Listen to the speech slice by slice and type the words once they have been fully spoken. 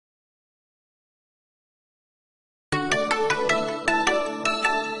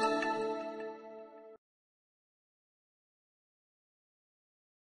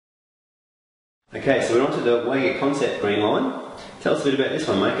Okay, so we're on to the Wega Concept Green Line. Tell us a bit about this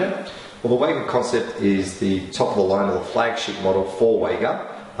one, Maico. Well, the Wega Concept is the top of the line or the flagship model for Wega.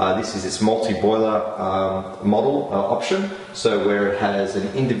 This is its multi-boiler model option, so where it has an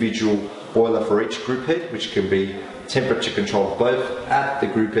individual boiler for each group head, which can be temperature controlled both at the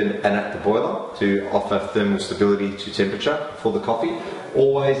group head and at the boiler to offer thermal stability to temperature for the coffee.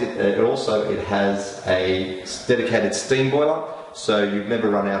 Always, it has a dedicated steam boiler, so you've never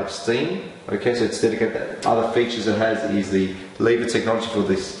run out of steam. Okay, so it's dedicated. Other features it has is the lever technology for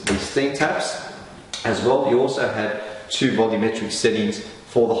these steam taps. As well, you also have 2 volumetric settings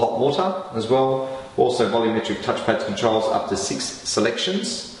for the hot water as well. Also volumetric touchpad controls up to 6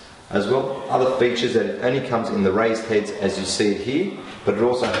 selections as well. Other features that it only comes in the raised heads as you see it here, but it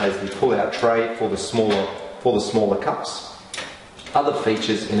also has the pull-out tray for the smaller cups. Other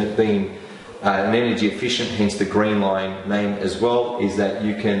features in it being an energy efficient, hence the Green Line name as well, is that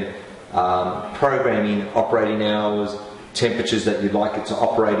you can program in operating hours, temperatures that you'd like it to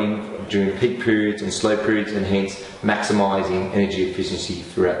operate in during peak periods and slow periods, and hence maximising energy efficiency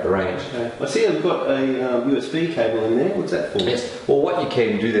throughout the range. Okay. I see I've got a USB cable in there. What's that for? Yes. Well, what you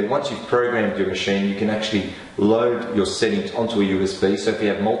can do there, once you've programmed your machine, you can actually load your settings onto a USB. So if you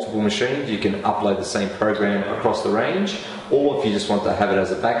have multiple machines, you can upload the same program across the range, or if you just want to have it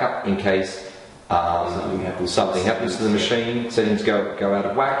as a backup in case something happens to the machine, settings go out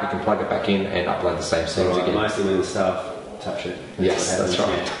of whack, you can plug it back in and upload the same settings again. Mostly when the staff touch it. Yes, that's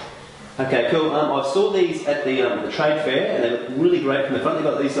right. Okay, cool. I saw these at the trade fair, and they look really great from the front.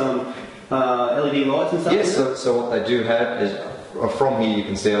 They've got these LED lights and stuff. Yes, so what they do have is, from here you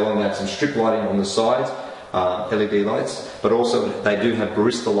can see along that some strip lighting on the sides, LED lights, but also they do have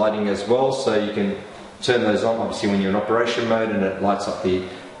barista lighting as well, so you can turn those on obviously when you're in operation mode, and it lights up the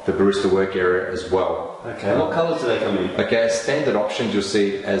barista work area as well. Okay, what colours do they come in? Okay, as standard options you'll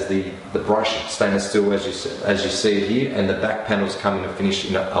see it as the brushed stainless steel as you see it here, and the back panels come in a finish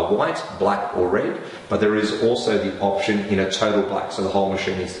in a white, black or red, but there is also the option in a total black, so the whole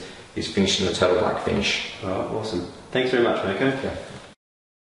machine is finished in a total black finish. Alright, awesome. Thanks very much, Maico. Okay.